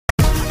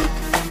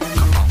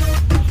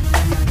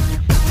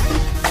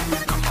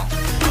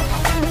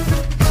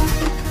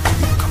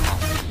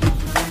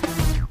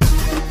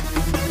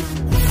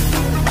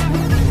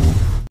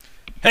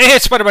Hey,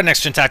 it's Spider by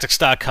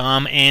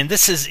NextGenTactics.com, and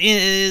this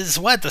is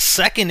what, the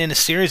second in a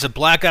series of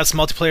Black Ops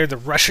multiplayer, The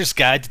Rusher's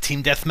Guide to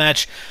Team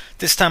Deathmatch,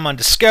 this time on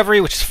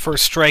Discovery, which is the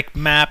First Strike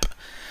map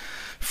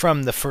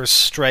from the First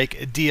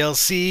Strike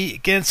DLC.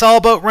 Again, it's all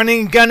about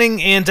running and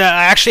gunning, and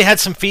I actually had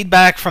some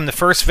feedback from the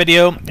first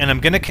video, and I'm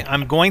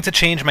going to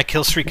change my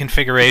kill streak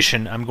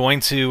configuration. I'm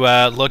going to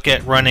look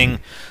at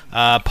running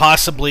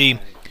possibly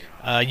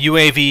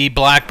UAV,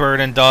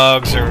 Blackbird, and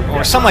dogs,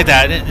 or something like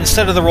that.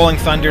 Instead of the Rolling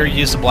Thunder,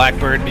 use the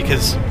Blackbird,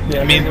 because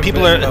I mean,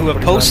 people who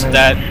have posted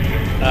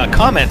that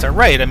comment are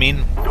right. I mean,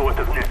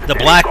 the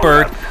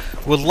Blackbird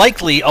would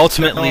likely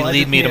ultimately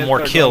lead me to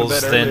more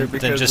kills than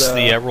just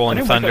the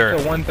Rolling Thunder.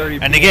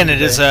 And again, it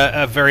is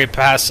a very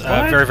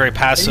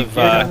passive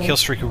kill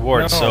streak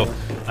reward. So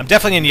I'm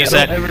definitely going to use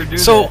that.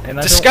 So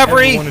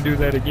Discovery,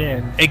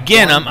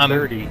 again, I'm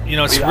you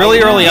know, it's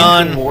really early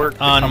on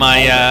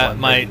my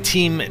my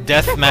team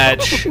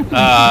deathmatch.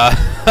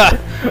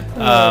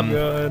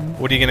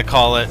 What are you going to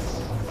call it?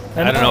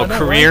 I don't know,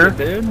 career,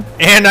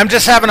 and I'm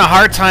just having a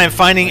hard time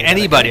finding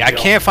anybody. I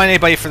can't find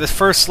anybody for the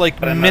first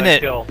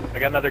minute. I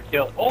got another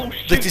kill. Oh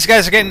shit! Like, these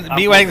guys are getting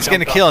B-Wagon's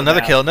getting a kill,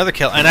 another kill,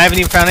 and I haven't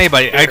even found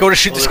anybody. I go to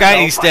shoot this guy,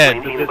 and he's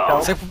dead.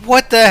 It's like,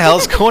 what the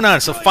hell's going on?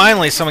 So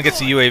finally, someone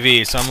gets a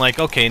UAV. So I'm like,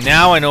 okay,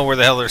 now I know where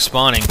the hell they're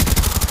spawning,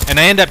 and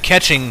I end up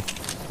catching.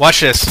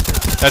 Watch this.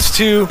 That's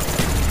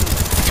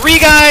three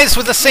guys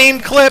with the same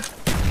clip.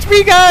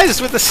 Three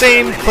guys with the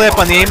same clip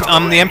on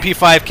the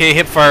MP5K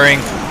hip firing.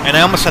 And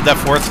I almost had that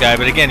fourth guy,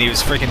 but again, he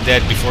was freaking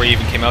dead before he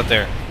even came out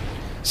there.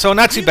 So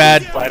not too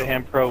bad.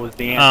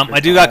 I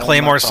do got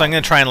Claymore, so I'm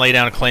going to try and lay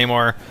down a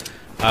Claymore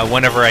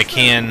whenever I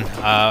can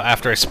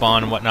after I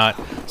spawn and whatnot.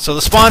 So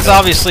the spawn's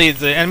obviously,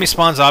 the enemy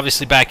spawn's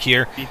obviously back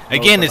here.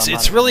 Again,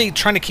 it's really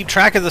trying to keep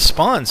track of the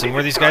spawns and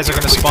where these guys are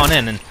going to spawn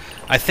in. And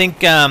I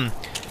think,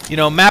 you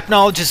know, map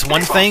knowledge is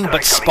one thing,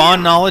 but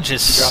spawn knowledge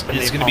is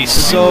going to be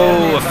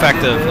so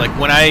effective. Like,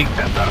 when I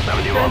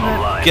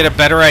get a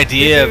better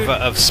idea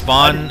of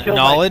spawn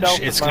knowledge,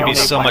 it's going to be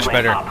so much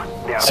better.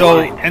 So,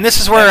 and this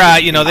is where,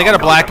 you know, they got a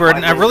Blackbird,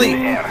 and I really,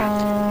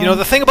 you know,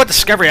 the thing about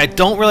Discovery, I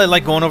don't really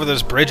like going over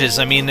those bridges.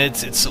 I mean,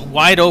 it's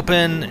wide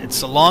open,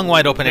 it's a long,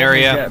 wide open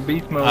area.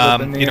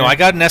 You know, I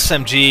got an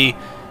SMG.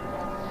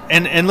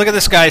 And look at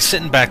this guy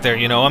sitting back there.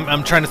 You know,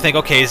 I'm trying to think.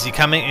 Okay, is he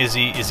coming? Is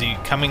he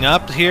coming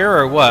up here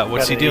or what?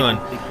 What's he doing?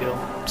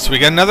 So we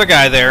got another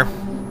guy there,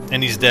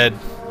 and he's dead,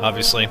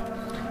 obviously.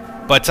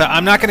 But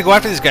I'm not going to go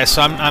after these guys.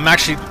 So I'm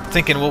actually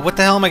thinking, well, what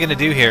the hell am I going to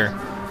do here?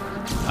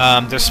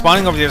 They're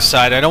spawning over the other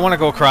side. I don't want to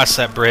go across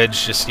that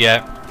bridge just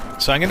yet.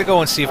 So I'm going to go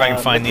and see if I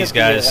can find these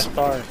guys.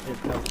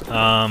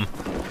 Guy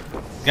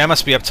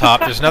must be up top.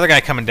 There's another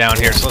guy coming down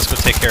here, so let's go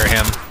take care of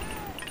him.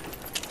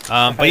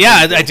 But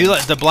yeah, I do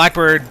like the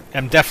Blackbird.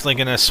 I'm definitely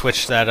gonna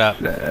switch that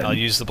up. I'll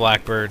use the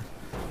Blackbird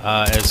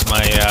as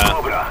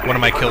my one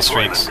of my kill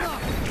streaks.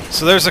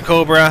 So there's a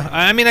Cobra.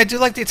 I mean, I do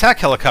like the attack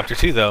helicopter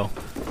too, though.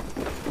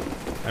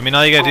 I mean,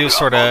 all you gotta do is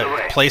sort of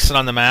place it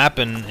on the map,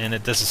 and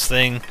it does its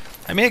thing.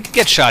 I mean, it can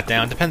get shot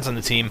down. Depends on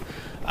the team.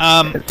 So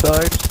I'm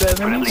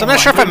not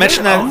sure if I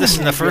mentioned this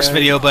in the first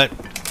video, but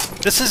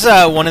this is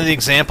one of the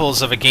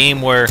examples of a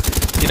game where,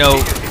 you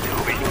know,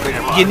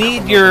 you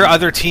need your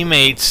other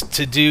teammates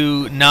to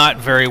do not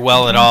very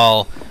well at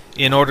all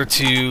in order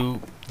to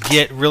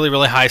get really,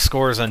 really high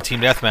scores on Team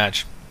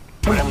Deathmatch.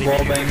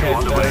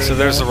 So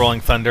there's the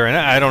Rolling Thunder, and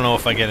I don't know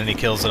if I get any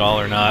kills at all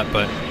or not,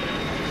 but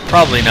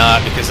probably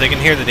not, because they can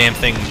hear the damn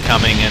thing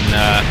coming,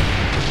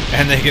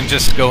 and they can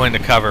just go into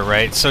cover,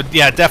 right? So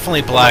yeah,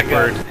 definitely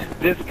Blackbird.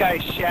 This guy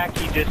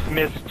Shacky just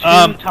missed two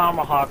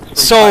tomahawks.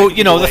 So,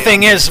 you know, the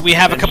thing is, we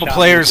have a couple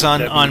players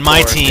on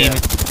my team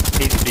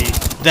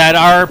that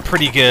are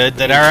pretty good,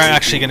 that are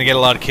actually going to get a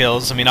lot of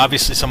kills. I mean,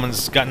 obviously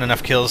someone's gotten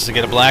enough kills to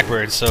get a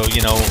Blackbird, so,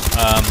 you know,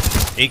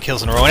 8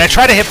 kills in a row. And I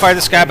try to hit fire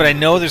this guy, but I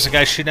know there's a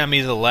guy shooting at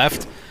me to the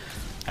left.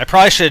 I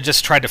probably should have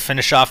just tried to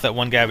finish off that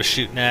one guy I was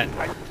shooting at.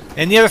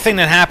 And the other thing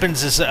that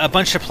happens is a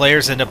bunch of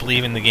players end up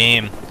leaving the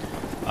game.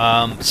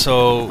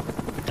 So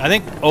I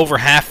think over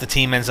half the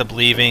team ends up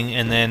leaving,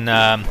 and then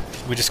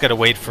we just got to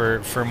wait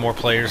for more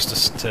players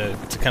to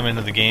come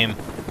into the game.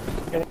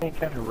 Got any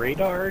kind of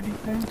radar or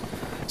anything?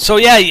 So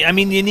yeah, I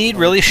mean, you need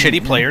really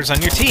shitty players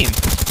on your team.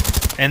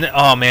 And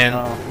oh man,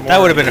 that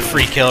would have been a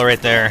free kill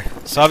right there.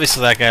 So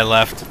obviously that guy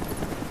left.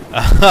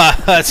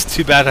 That's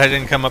too bad I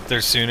didn't come up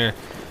there sooner,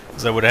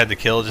 because I would have had the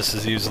kill just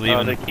as he was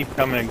leaving. They keep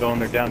coming and going.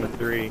 They're down to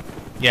 3.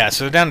 Yeah,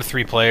 so they're down to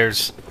 3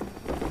 players,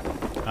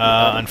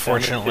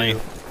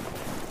 unfortunately.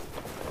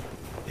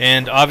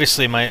 And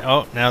obviously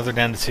now they're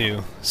down to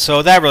 2.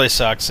 So that really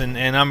sucks, and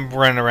I'm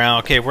running around.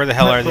 Okay, where the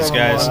hell are these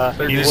guys?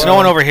 There's no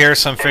one over here,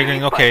 so I'm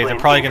figuring, okay, they're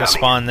probably going to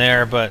spawn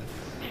there, but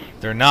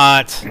they're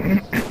not.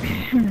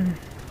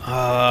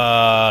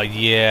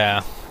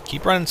 Yeah.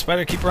 Keep running,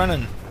 Spider, keep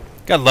running.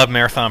 Gotta love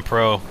Marathon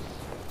Pro.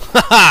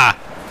 Haha!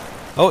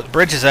 Oh, the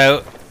bridge is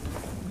out.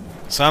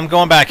 So I'm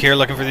going back here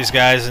looking for these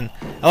guys, and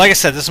like I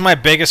said, this is my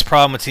biggest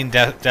problem with Team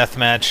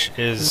Deathmatch,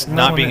 is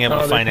not being able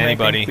to find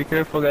anybody. Be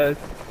careful, guys.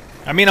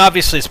 I mean,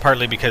 obviously it's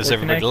partly because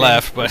everybody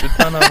left, but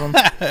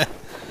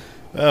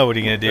Oh, what are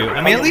you gonna do?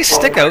 I mean, at least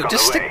stick out.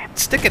 Just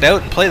stick it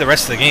out and play the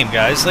rest of the game,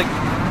 guys. Like,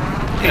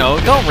 you know,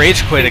 don't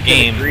rage quit a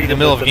game in the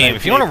middle of a game.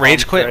 If you want to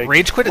rage quit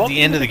at the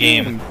end of the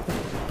game.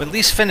 But at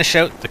least finish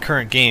out the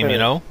current game, you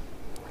know?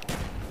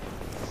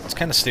 It's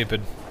kind of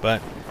stupid,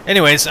 but...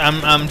 Anyways,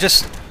 I'm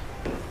just...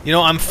 You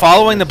know, I'm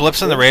following the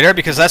blips on the radar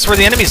because that's where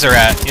the enemies are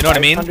at, you know what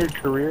I mean?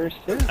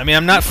 I mean,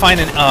 I'm not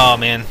finding... Oh,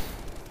 man.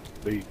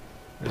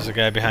 There's a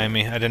guy behind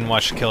me. I didn't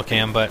watch the kill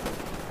cam, but...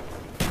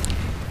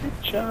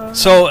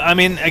 So, I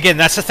mean, again,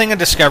 that's the thing in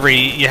Discovery.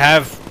 You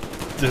have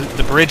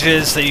the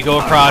bridges that you go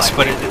across,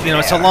 but, you know,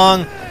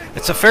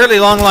 it's a fairly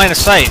long line of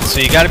sight, so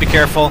you gotta be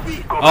careful.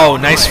 Oh,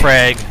 nice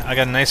frag. I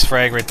got a nice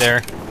frag right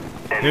there.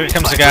 Here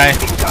comes a guy.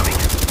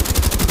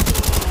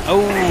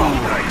 Oh!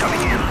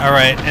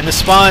 Alright, and the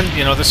spawn,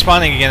 you know, they're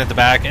spawning again at the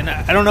back, and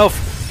I don't know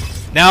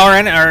if... Now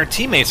our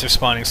teammates are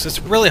spawning, so it's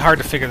really hard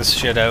to figure this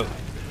shit out.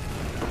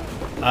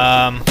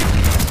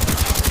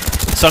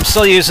 So I'm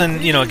still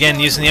using, you know, again,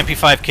 using the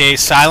MP5K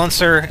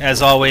silencer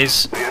as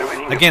always.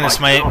 Again, it's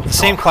the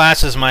same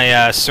class as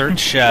my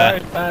search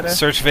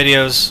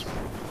videos.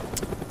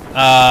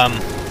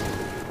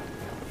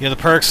 You know, the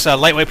perks: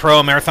 Lightweight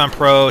Pro, Marathon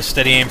Pro,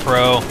 Steady Aim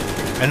Pro,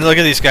 and look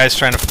at these guys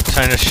trying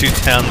to shoot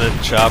down the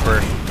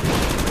chopper.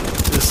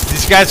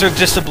 These guys are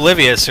just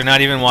oblivious. They're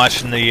not even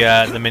watching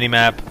the mini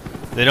map.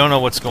 They don't know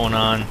what's going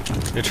on.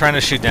 They're trying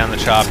to shoot down the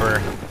chopper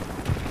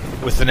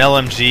with an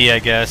LMG, I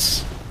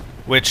guess.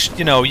 Which,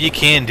 you know, you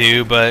can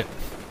do, but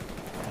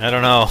I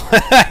don't know.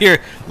 You're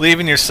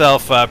leaving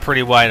yourself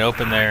pretty wide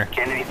open there.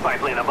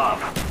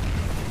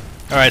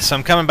 Alright, so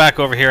I'm coming back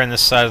over here on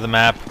this side of the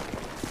map,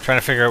 trying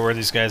to figure out where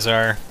these guys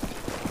are.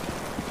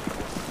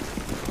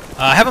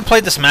 I haven't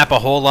played this map a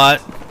whole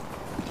lot,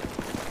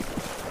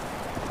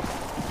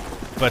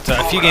 but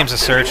a few games of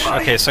search.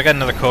 Okay, so I got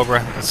another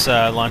Cobra. Let's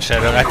launch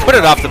that out. I put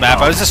it off the map.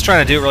 I was just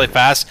trying to do it really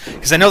fast,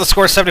 because I know the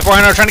score is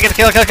 7400. I'm trying to get a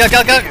kill.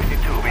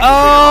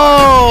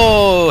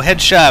 Oh!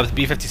 Headshot with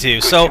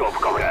B-52. So,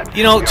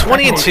 you know,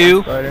 20 and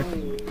 2.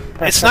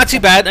 It's not too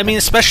bad. I mean,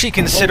 especially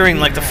considering,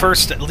 like, the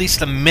first at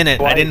least a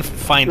minute, I didn't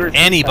find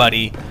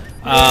anybody.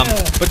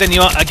 But then,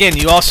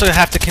 you also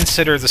have to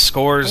consider the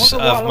scores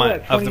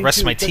of the rest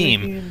of my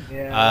team.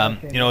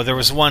 You know, there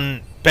was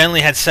one...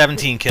 Bentley had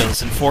 17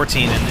 kills and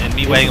 14, and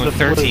me weighing with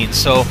 13.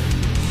 So,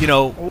 you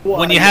know,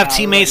 when you have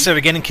teammates that are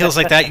getting kills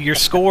like that, your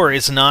score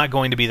is not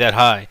going to be that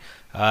high.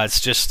 It's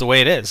just the way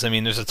it is. I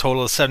mean, there's a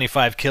total of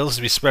 75 kills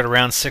to be spread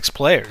around 6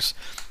 players.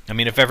 I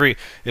mean,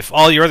 if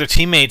all your other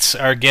teammates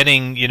are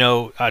getting, you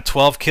know,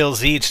 12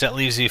 kills each, that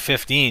leaves you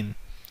 15,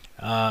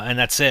 and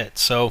that's it.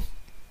 So,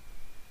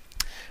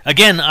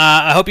 again,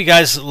 I hope you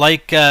guys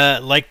like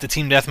the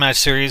Team Deathmatch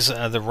series,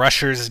 the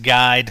Rushers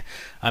Guide.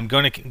 I'm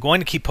going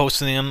to keep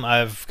posting them.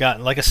 Like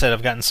I said,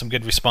 I've gotten some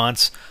good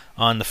response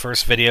on the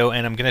first video,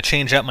 and I'm going to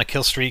change out my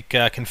kill streak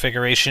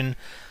configuration.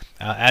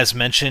 As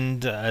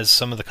mentioned, as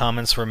some of the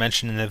comments were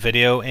mentioned in the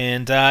video,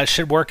 and it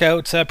should work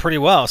out pretty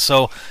well.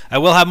 So I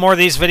will have more of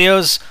these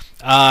videos.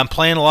 I'm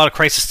playing a lot of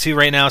Crisis 2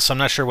 right now, so I'm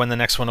not sure when the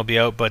next one will be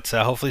out, but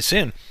hopefully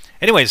soon.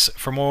 Anyways,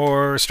 for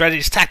more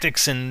strategies,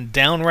 tactics, and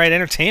downright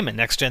entertainment,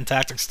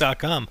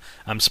 NextGenTactics.com.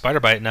 I'm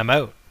SpiderBite, and I'm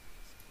out.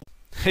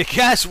 Hey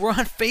guys, we're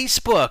on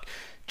Facebook.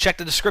 Check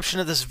the description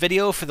of this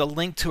video for the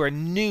link to our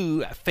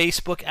new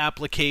Facebook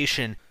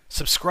application.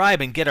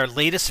 Subscribe and get our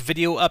latest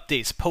video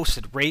updates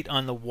posted right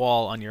on the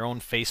wall on your own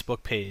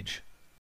Facebook page.